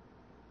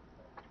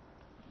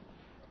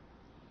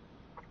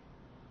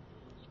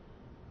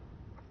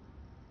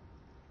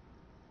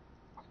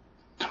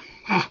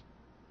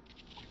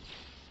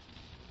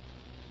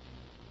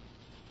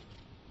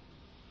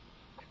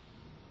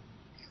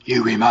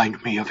 You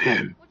remind me of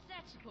him. What's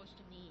that supposed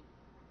to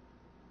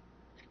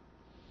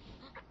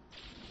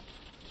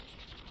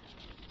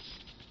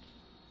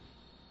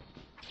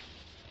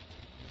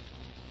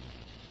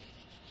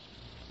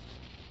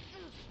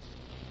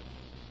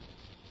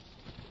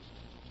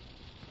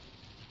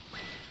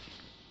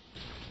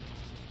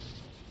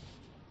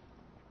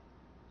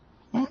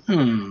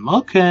mean?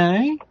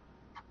 Okay.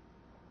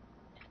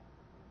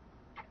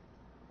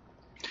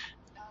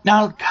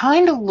 Now, it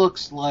kind of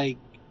looks like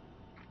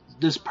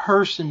this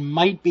person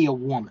might be a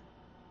woman.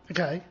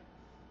 Okay.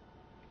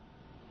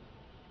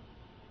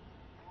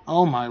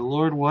 Oh my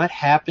lord, what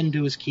happened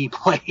to his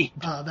keyblade?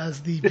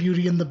 That's the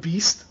Beauty and the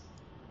Beast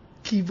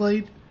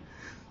Keyblade.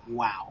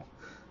 Wow.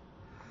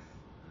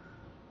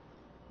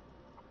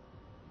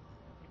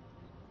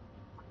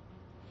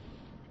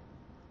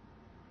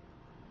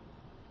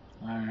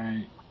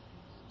 Alright.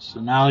 So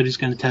now he's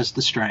going to test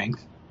the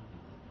strength.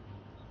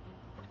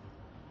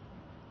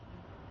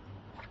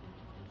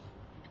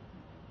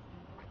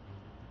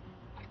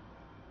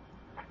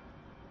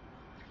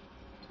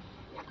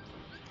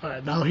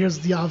 Alright, now here's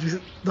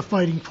the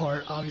fighting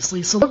part,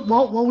 obviously. So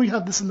while we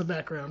have this in the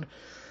background,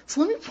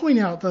 so let me point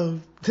out though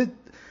that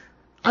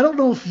I don't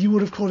know if you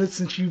would have caught it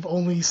since you've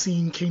only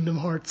seen Kingdom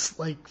Hearts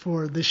like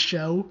for this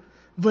show,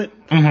 but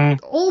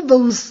all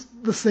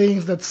the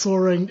sayings that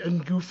Sora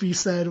and Goofy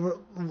said were,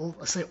 well,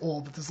 I say all,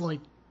 but there's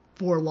like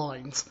 4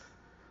 lines.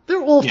 They're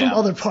all from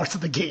other parts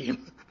of the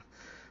game.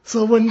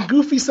 So when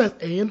Goofy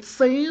said "Aunt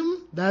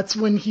Sam," that's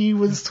when he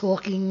was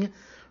talking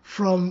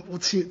from to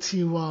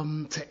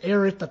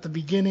Aerith at the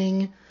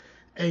beginning,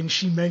 and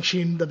she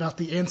mentioned about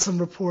the Ansem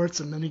reports,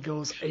 and then he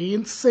goes,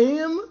 "Aunt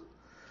Sam?"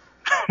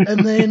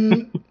 And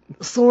then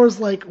Sora's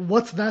like,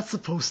 "What's that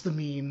supposed to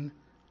mean?"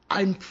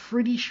 I'm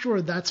pretty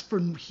sure that's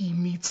when he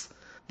meets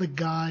the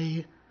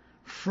guy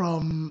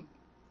from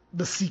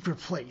the secret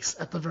place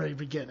at the very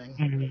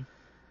beginning.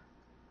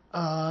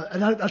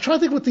 And I try to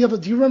think what the other.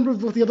 Do you remember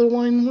what the other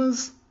line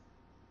was?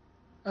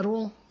 At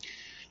all?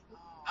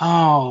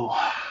 Oh,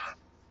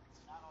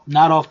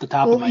 not off the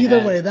top of my head. Well,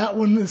 either way, that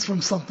one is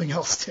from something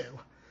else too.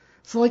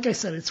 So, like I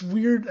said, it's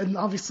weird, and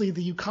obviously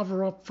you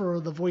cover up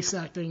for the voice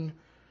acting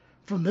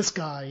from this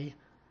guy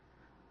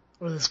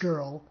or this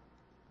girl,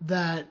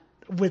 that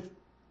with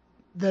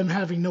them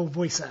having no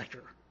voice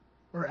actor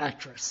or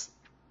actress.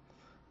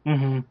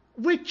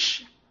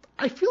 Which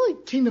I feel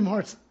like Kingdom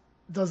Hearts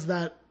does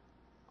that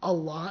a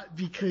lot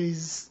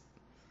because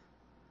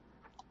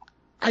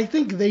I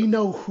think they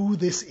know who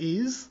this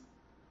is,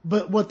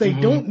 but what they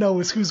don't know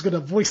is who's going to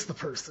voice the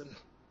person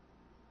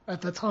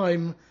at the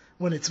time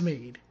when it's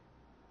made.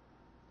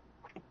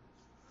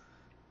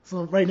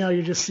 So right now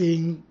you're just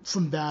seeing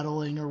some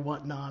battling or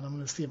whatnot. I'm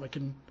going to see if I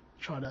can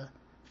try to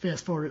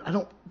fast forward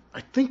it.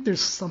 I think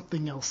there's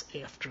something else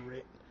after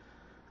it.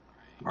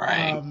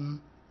 Right.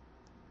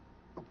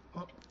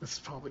 This is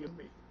probably going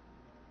to be...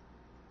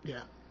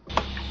 Yeah.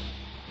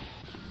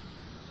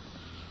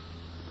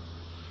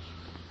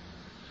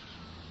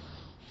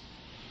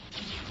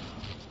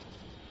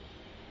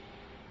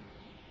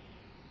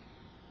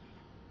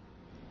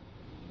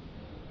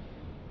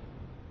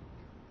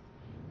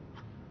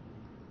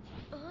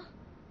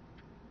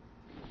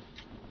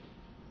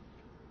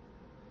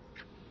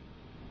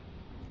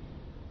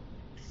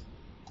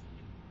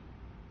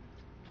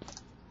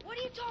 What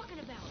are you talking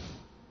about?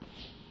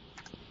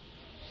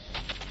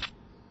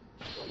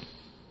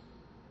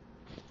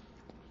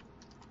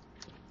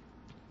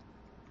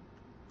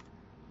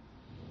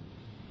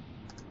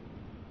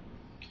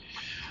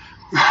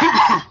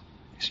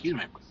 excuse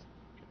me.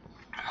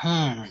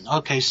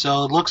 Okay,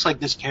 so it looks like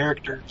this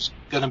character's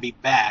gonna be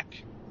back.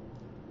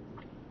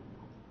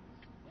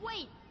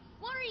 Wait,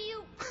 what are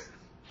you?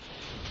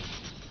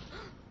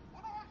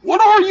 What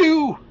are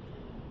you?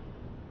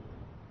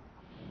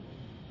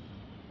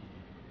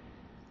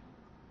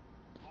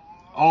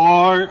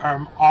 I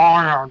am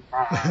Iron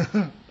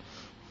Man.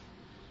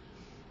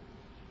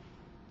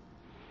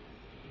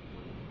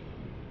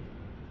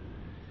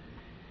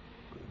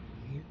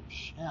 Here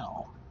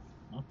shall.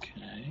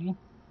 Okay.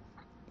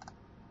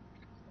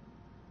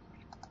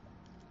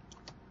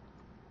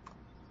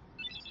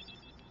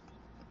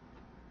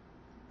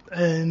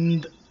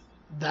 And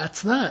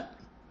that's that.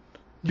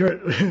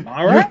 Your All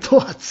your right.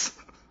 thoughts?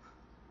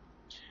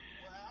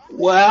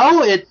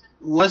 Well, it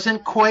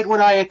wasn't quite what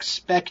I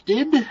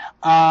expected,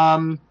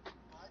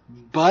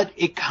 but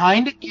it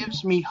kind of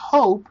gives me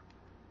hope,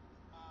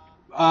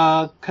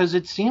 because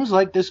it seems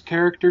like this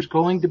character's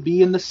going to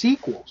be in the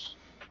sequels.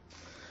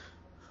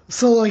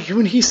 So like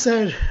when he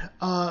said,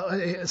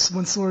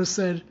 when Sora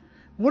said,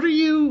 "What are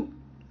you?"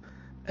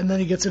 and then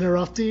he gets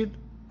interrupted.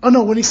 Oh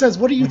no, when he says,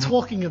 "What are you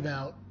talking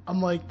about?" I'm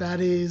like,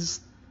 that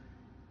is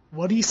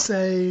what he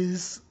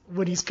says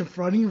when he's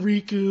confronting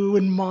Riku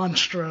and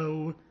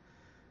Monstro,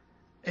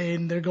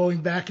 and they're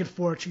going back and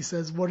forth. He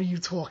says, "What are you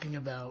talking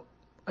about?"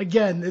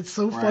 Again, it's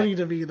so funny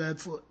to me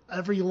that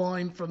every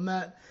line from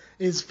that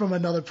is from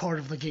another part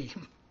of the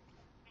game.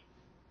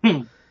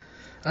 All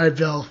right,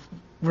 Bill,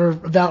 we're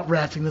about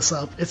wrapping this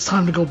up. It's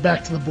time to go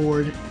back to the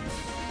board.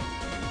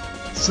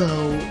 So,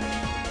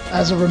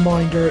 as a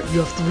reminder, you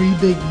have 3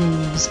 big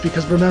moves,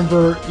 because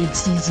remember, in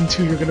Season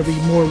 2 you're going to be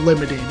more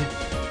limited.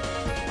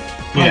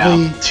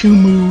 Probably 2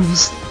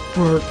 moves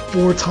for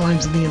 4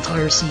 times in the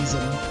entire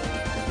season.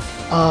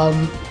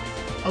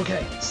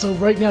 Okay, so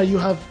right now you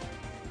have,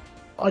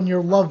 on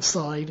your love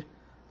side,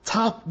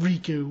 top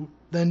Riku,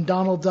 then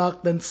Donald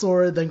Duck, then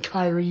Sora, then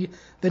Kairi,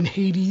 then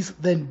Hades,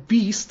 then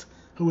Beast,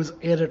 who was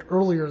added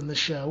earlier in the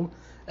show,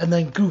 and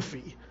then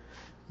Goofy.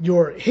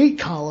 Your hate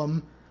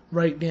column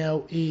right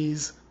now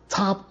is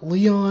top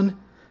Leon,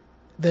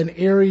 then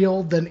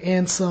Ariel, then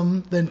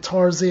Ansem, then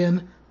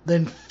Tarzan,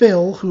 then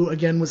Phil, who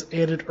again was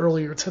added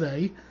earlier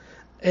today,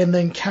 and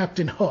then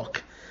Captain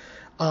Hook.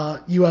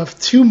 You have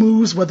 2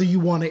 moves whether you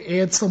want to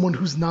add someone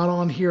who's not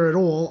on here at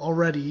all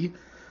already.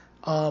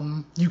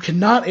 You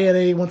cannot add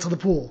anyone to the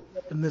pool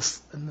in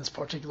this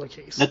particular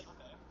case.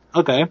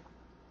 Okay.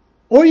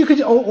 Or you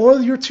could, or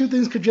your 2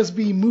 things could just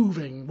be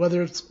moving,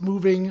 whether it's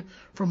moving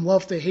from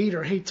love to hate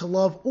or hate to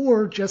love,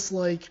 or just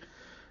like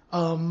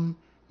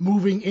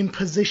moving in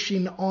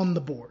position on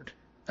the board,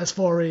 as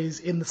far as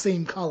in the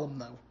same column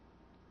though.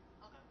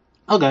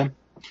 Okay.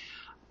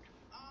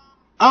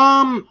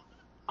 I'm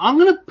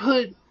gonna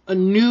put a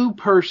new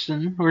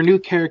person or a new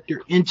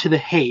character into the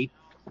hate,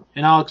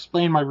 and I'll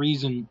explain my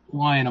reason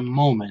why in a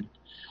moment.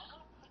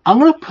 I'm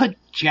gonna put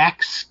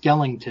Jack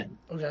Skellington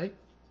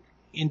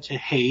into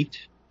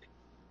hate,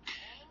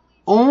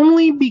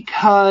 only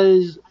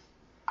because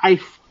I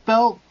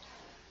felt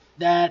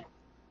that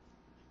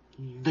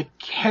the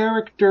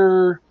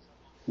character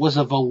was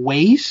of a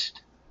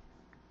waste,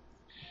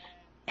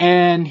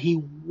 and he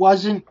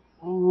wasn't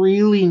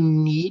really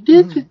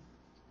needed,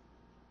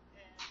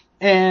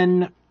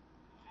 and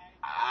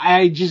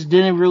I just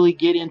didn't really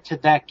get into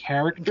that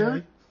character.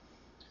 Okay.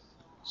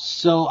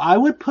 So I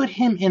would put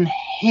him in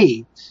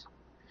hate.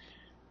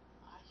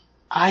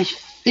 I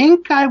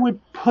think I would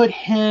put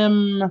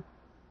him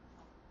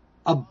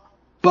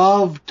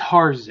above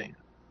Tarzan.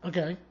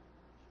 Okay.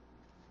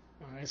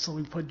 Alright, so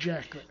we put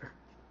Jack there.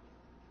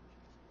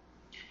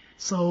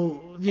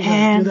 So, you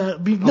gotta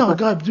do that. No,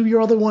 go ahead, do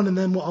your other one, and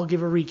then I'll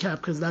give a recap,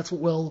 because that's what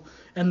we'll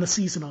end the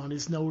season on,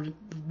 is know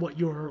what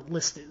your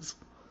list is.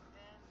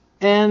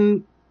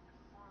 And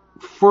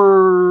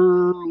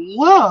for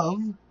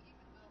Love,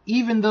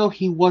 even though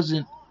he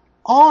wasn't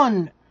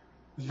on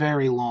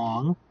very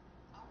long,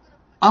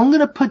 I'm going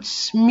to put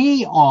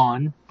Smee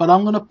on, but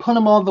I'm going to put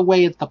him all the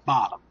way at the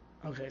bottom.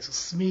 Okay, so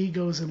Smee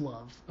goes in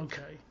Love.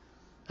 Okay.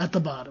 At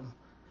the bottom.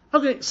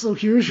 Okay, so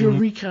here's your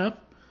recap,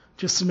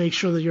 just to make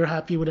sure that you're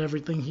happy with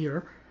everything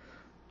here.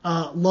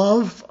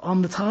 Love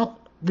on the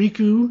top,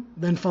 Riku,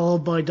 then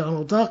followed by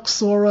Donald Duck,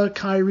 Sora,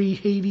 Kairi,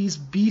 Hades,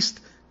 Beast,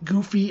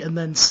 Goofy, and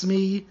then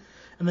Smee.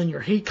 And then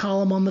your hate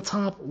column on the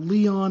top,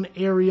 Leon,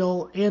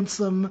 Ariel,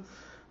 Ansem,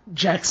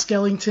 Jack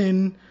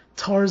Skellington,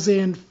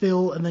 Tarzan,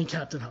 Phil, and then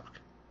Captain Hook.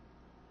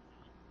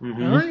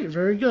 Alright,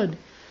 very good.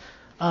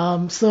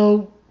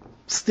 So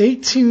stay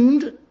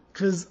tuned,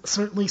 because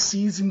certainly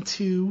Season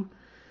 2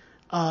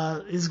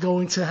 is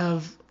going to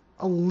have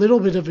a little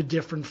bit of a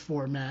different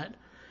format.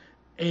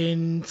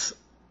 And,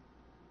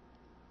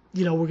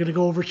 you know, we're going to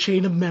go over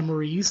Chain of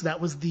Memories. That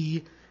was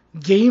the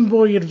Game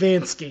Boy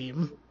Advance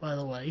game, by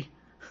the way.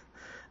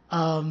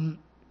 And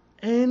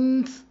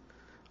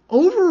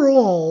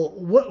overall,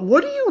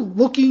 what are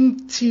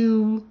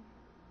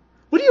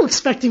you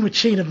expecting with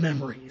Chain of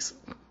Memories?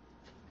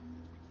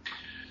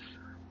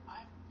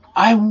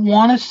 I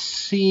want to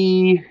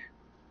see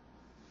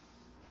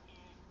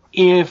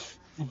if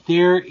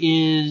there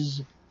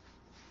is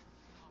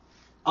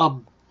a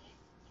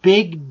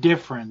big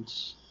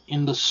difference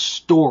in the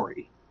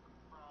story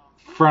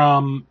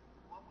from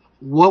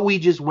what we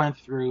just went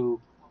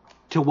through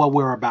to what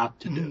we're about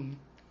to do.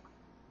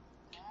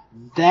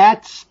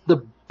 That's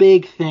the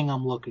big thing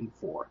I'm looking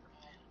for.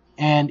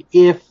 And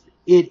if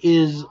it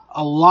is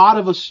a lot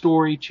of a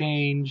story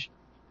change,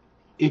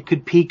 it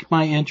could pique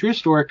my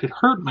interest or it could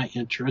hurt my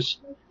interest.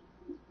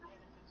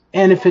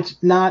 And if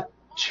it's not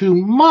too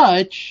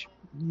much,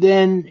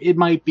 then it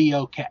might be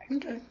okay.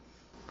 Okay.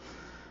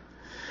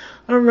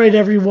 All right,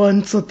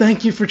 everyone. So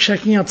thank you for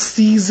checking out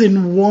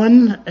Season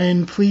 1,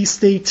 and please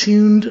stay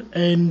tuned,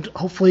 and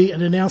hopefully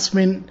an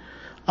announcement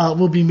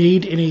will be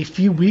made in a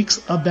few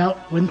weeks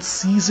about when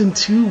Season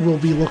 2 will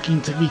be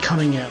looking to be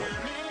coming out.